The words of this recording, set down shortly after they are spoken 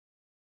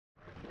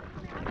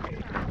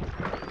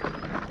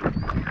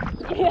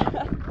Yeah.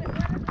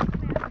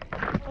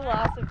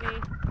 Philosophy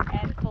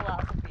and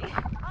philosophy.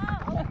 Oh,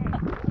 okay.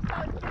 So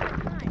it's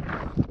different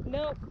times.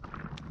 Nope.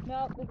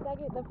 Nope.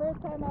 The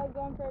first time I was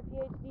going for a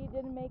PhD,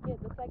 didn't make it.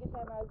 The second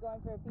time I was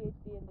going for a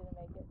PhD and didn't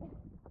make it.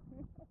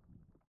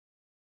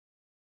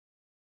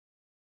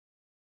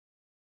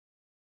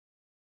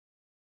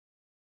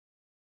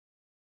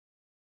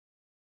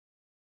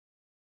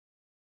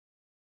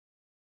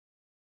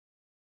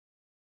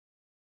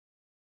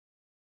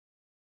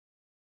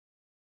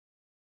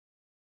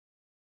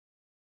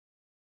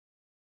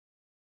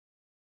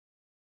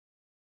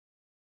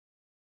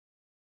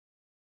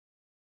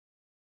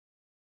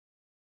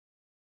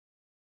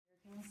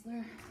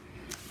 Counselor,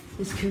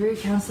 this career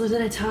counselor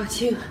that I talked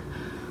to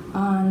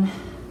on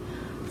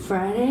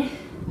Friday.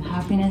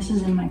 Happiness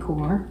is in my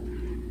core.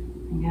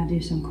 I gotta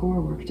do some core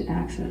work to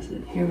access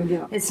it. Here we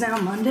go. It's now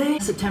Monday,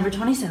 September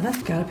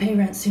 27th. Gotta pay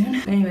rent soon.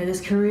 Anyway,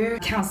 this career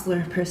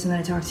counselor person that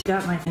I talked to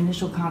got my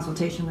initial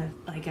consultation with.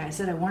 Like I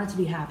said, I wanted to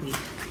be happy.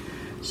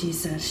 She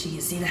said she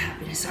could see the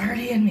happiness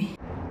already in me.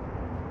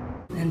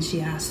 Then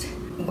she asked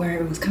where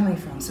it was coming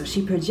from. So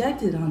she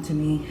projected onto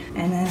me,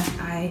 and then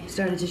I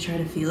started to try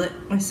to feel it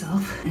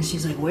myself. And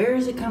she's like, where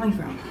is it coming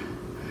from?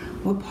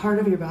 What part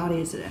of your body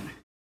is it in?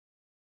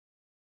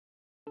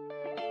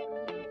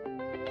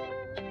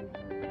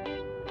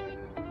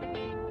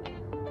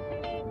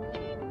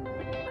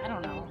 I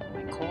don't know,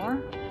 my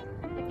core?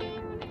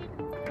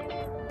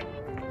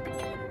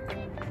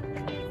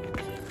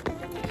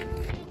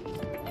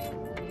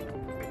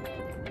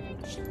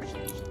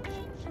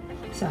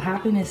 So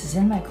happiness is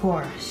in my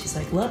core. She's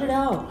like, let it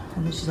out.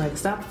 And then she's like,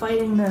 stop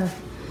fighting the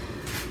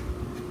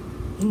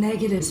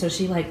negative. So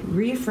she like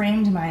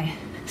reframed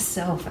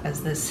myself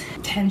as this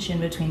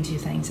tension between two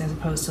things as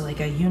opposed to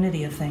like a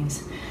unity of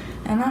things.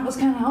 And that was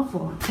kind of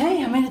helpful.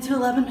 Hey, I made it to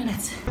 11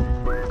 minutes.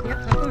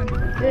 Yep, come on.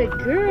 Good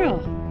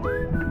girl.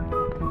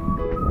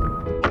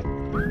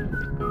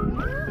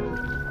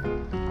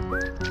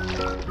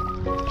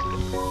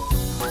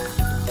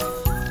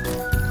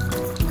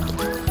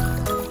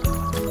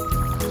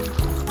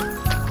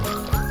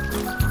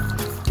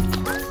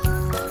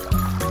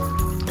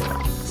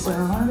 So I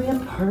want to be a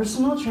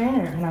personal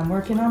trainer, and I'm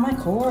working on my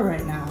core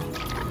right now.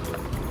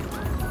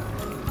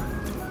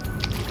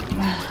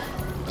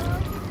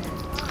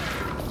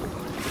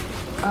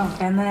 Oh,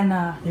 and then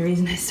the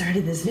reason I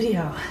started this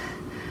video,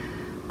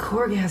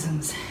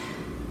 Coregasms.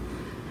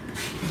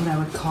 What I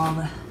would call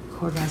the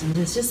Coregasms.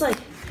 It's just like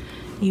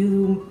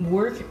you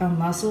work a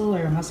muscle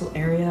or a muscle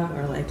area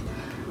or like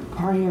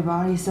part of your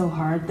body so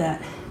hard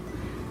that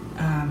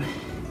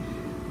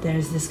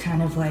there's this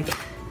kind of like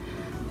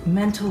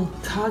mental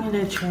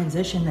cognitive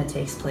transition that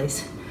takes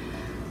place.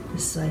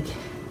 This like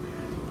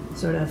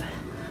sort of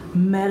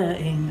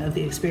meta-ing of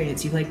the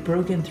experience. You've like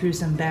broken through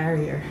some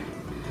barrier.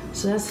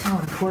 So that's how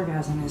a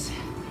Coregasm is,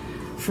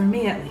 for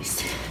me at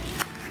least.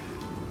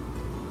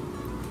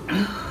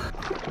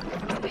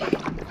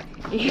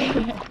 You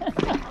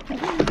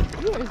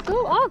are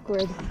so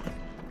awkward.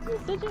 You're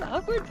such an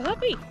awkward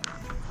puppy.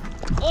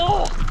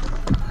 Oh!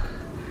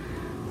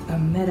 A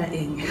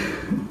meta-ing.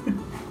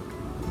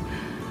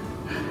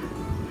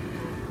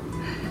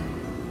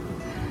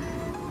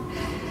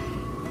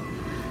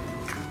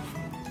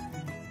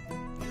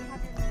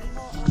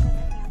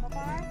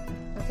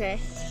 Okay.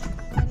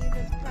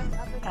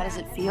 How does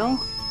it feel?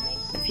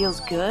 It feels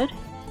good.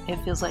 It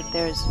feels like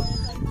there's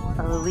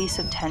a release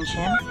of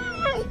tension,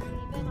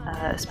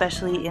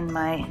 especially in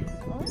my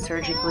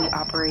surgically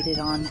operated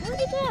on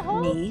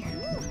knee.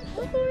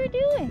 Look what we're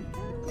doing.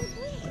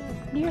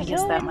 I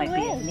guess that might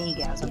be a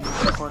knee-gasm.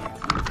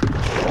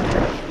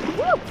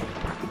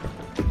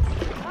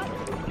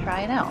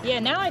 Try it out. Yeah,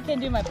 now I can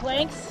do my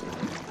planks.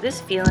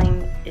 This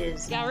feeling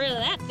is got rid of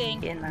that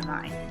thing in my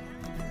mind.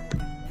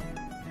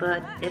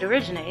 But it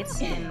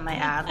originates in my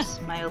abs,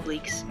 my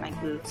obliques, my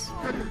glutes,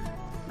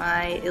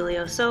 my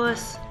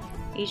iliopsoas,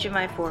 each of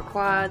my 4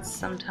 quads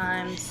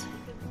sometimes,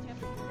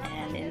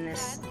 and in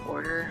this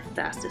order,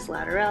 vastus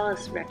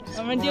lateralis, rectus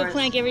I'm gonna do a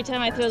plank every time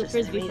I throw the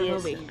frisbee for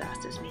Hobie. And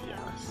vastus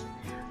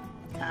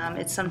medialis.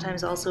 It's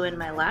sometimes also in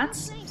my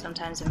lats,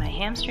 sometimes in my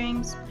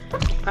hamstrings,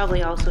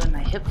 probably also in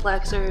my hip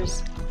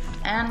flexors,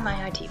 and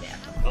my IT band.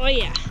 Oh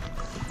yeah.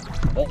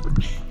 Oh.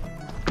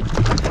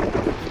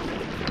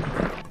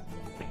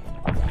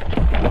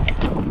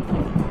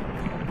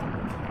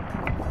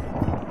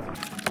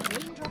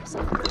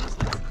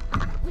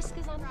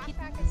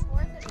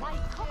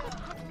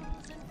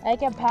 I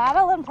can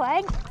paddle and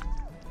plank.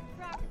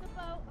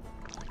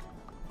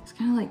 It's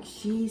kind of like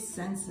she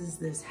senses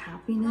this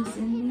happiness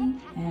in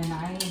me, and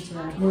I need to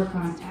work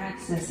on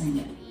accessing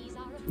it.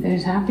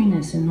 There's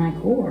happiness in my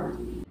core.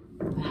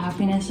 The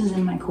happiness is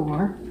in my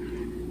core.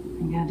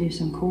 I gotta do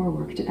some core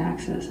work to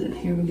access it.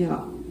 Here we go.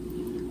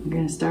 I'm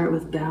gonna start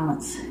with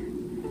balance.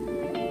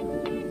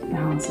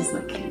 Balance is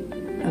like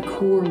a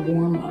core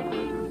warm-up.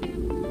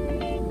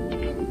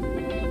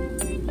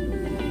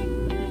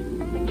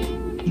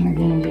 We're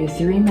gonna do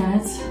 3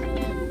 minutes.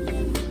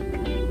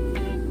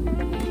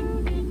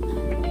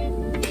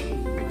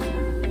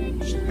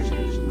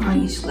 On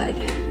each leg.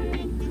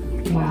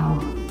 while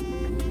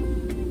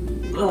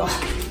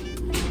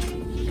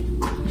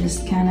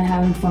just kind of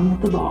having fun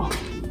with the ball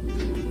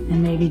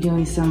and maybe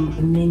doing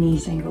some mini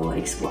single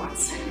leg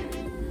squats.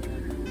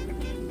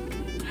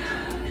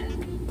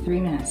 3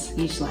 minutes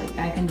each leg.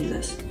 I can do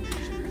this.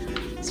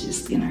 It's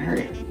just gonna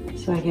hurt.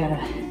 So I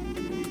gotta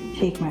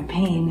take my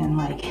pain and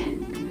like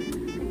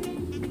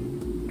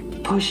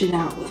push it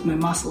out with my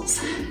muscles.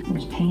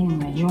 There's pain in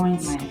my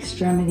joints, my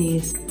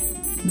extremities,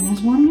 and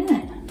there's 1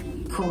 minute.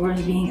 Core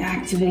is being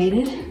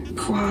activated,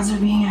 quads are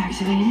being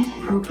activated,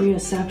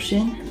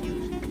 proprioception.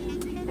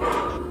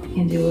 You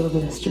can do a little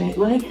bit of straight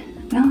leg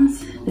balance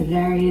to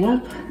vary it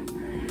up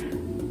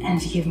and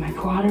to give my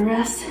quad a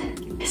rest.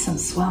 Some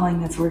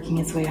swelling that's working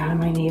its way out of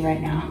my knee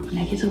right now. And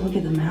I get to look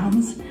at the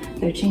mountains.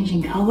 They're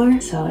changing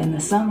color. So in the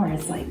summer,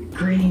 it's like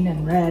green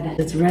and red.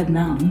 It's red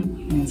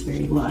mountain and it's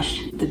very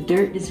lush. The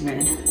dirt is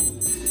red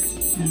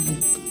and the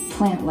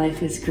plant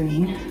life is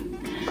green.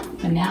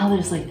 But now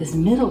there's like this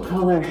middle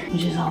color,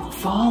 which is all the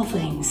fall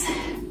things.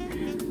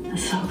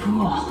 That's so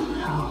cool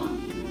how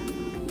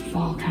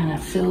fall kind of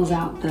fills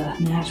out the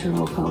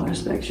natural color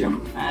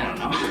spectrum. I don't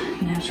know,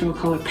 natural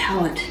color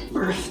palette,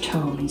 earth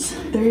tones.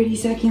 30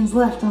 seconds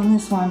left on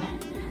this one.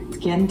 It's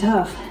getting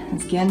tough,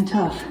 it's getting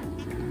tough.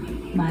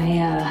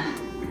 My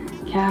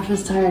calf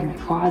is tired, my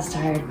quad's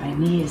tired, my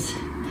knees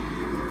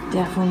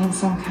definitely in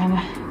some kind of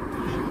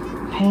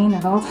pain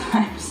at all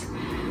times.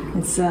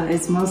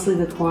 It's mostly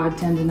the quad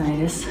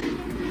tendonitis,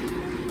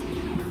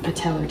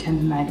 patellar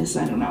tendonitis,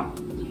 I don't know.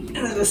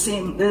 They're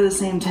the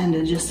same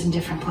tendon, just in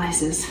different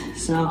places.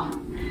 So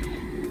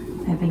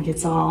I think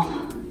it's all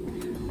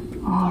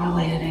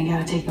related. I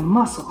gotta take the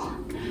muscle,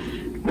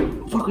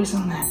 focus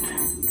on that.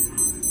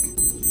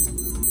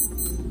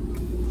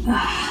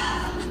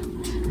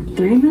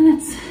 3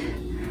 minutes,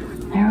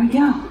 there we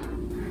go.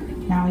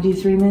 Now we do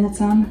 3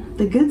 minutes on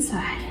the good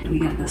side. We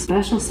got the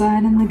special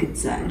side and the good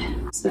side.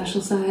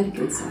 Special side,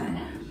 good side.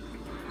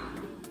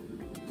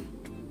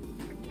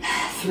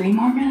 3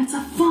 more minutes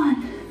of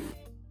fun.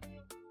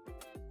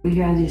 We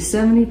gotta do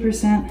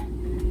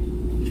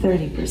 70%,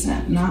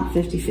 30%, not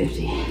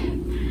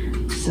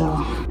 50-50. So,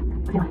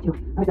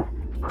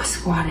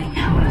 squatting,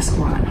 I wanna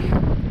squat.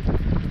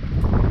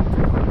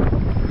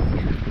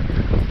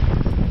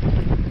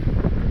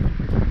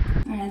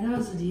 Alright, that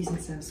was a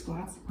decent set of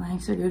squats.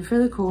 Planks are good for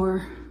the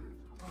core.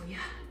 Oh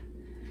yeah,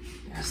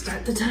 gotta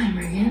start the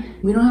timer again.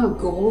 We don't have a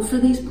goal for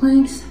these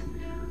planks,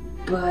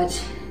 but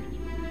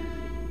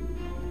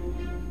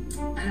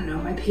I don't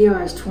know, my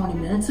PR is 20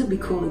 minutes. It'd be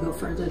cool to go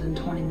further than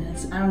 20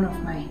 minutes. I don't know if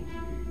my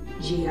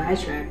GI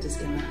tract is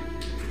gonna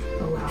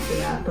allow for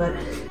that, but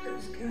I'm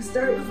just gonna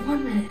start with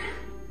 1 minute.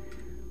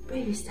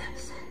 Baby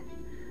steps.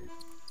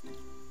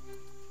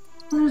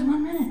 Oh, there's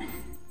 1 minute.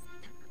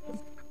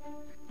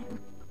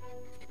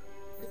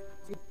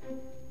 This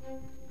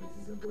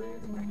is a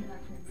weird one.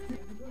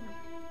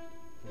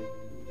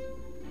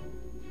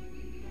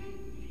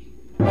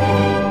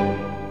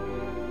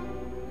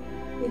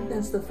 I think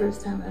that's the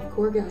first time I've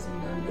Coregasm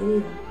on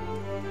video.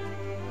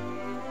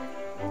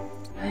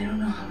 I don't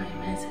know how many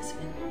minutes it's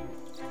been.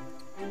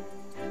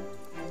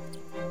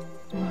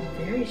 Oh, I'm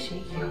very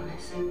shaky on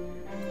this.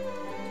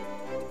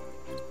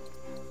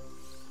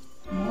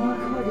 More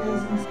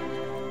Coregasms.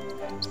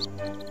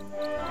 I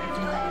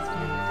feel like it's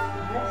been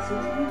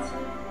 5-6 minutes.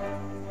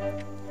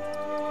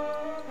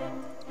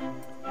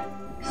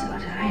 I'm so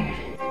tired.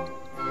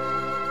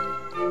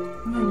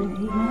 Only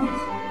been 8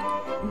 minutes.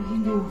 We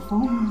can do a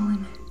foam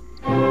rolling.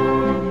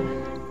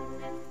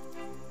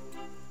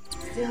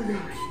 Still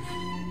going.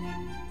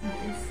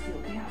 It's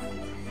still counting.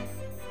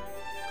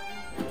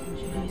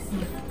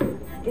 Introducing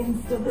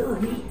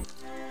instability.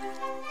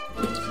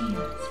 15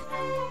 minutes.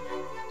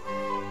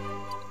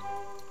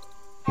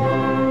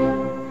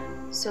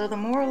 So the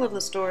moral of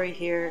the story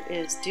here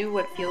is do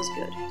what feels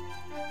good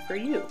for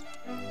you.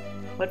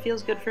 What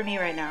feels good for me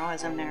right now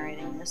as I'm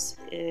narrating this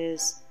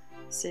is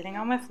sitting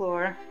on my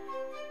floor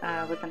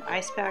with an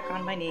ice pack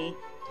on my knee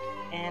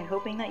and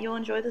hoping that you'll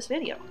enjoy this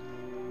video.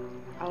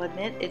 I'll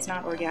admit it's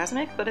not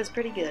orgasmic, but it's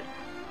pretty good.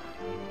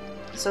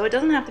 So it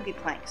doesn't have to be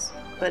planks,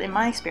 but in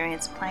my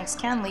experience, planks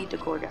can lead to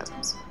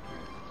Coregasms.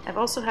 I've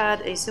also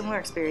had a similar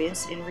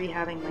experience in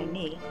rehabbing my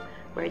knee,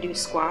 where I do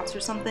squats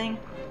or something,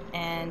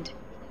 and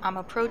I'm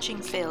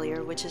approaching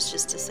failure, which is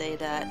just to say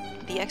that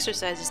the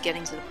exercise is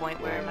getting to the point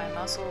where my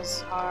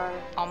muscles are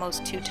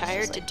almost too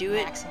tired to do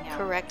it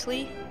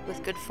correctly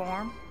with good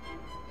form.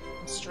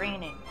 I'm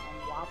straining,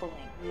 I'm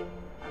wobbling,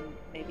 I'm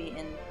maybe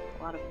in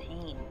a lot of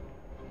pain.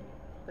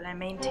 But I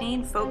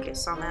maintain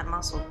focus on that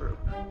muscle group,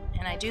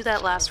 and I do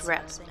that last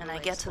rep, and I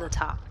get to the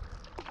top.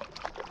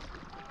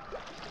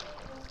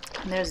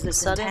 And there's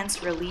this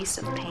intense release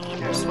of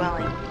pain or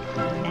swelling,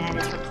 and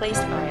it's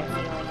replaced by a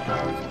feeling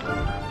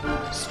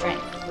of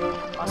strength,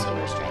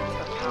 muscular strength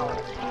or power.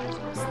 It's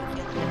the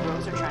feeling that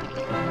girls are trying to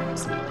get over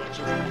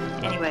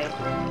recently. Anyway,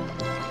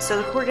 so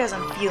the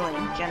Coregasm feeling,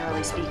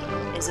 generally speaking,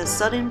 is a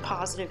sudden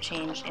positive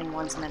change in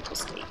one's mental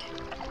state.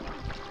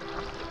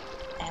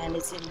 And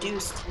it's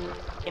induced,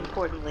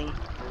 importantly,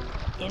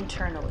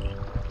 internally.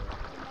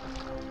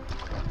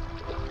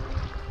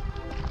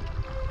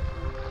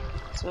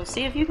 So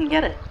see if you can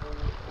get it.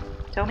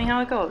 Tell me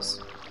how it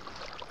goes.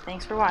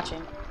 Thanks for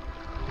watching.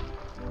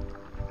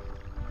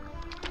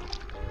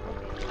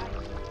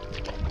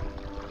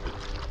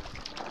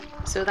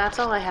 So that's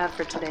all I have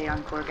for today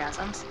on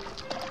Coregasms.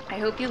 I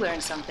hope you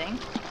learned something.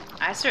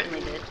 I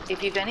certainly did.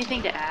 If you have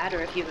anything to add, or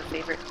if you have a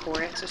favorite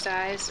core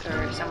exercise,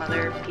 or some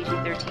other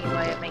PG-13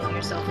 way of making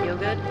yourself feel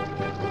good,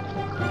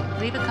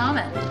 leave a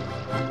comment.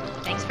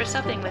 Thanks for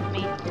supping with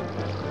me.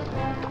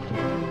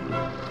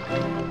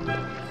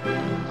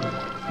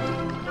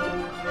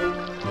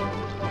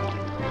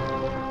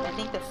 I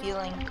think the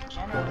feeling,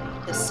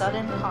 generally, the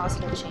sudden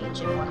positive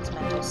change in one's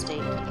mental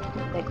state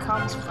that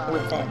comes from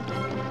within.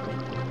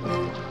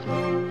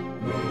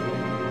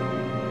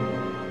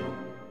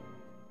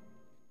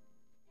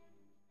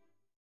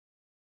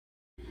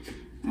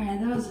 Alright,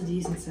 that was a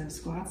decent set of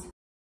squats.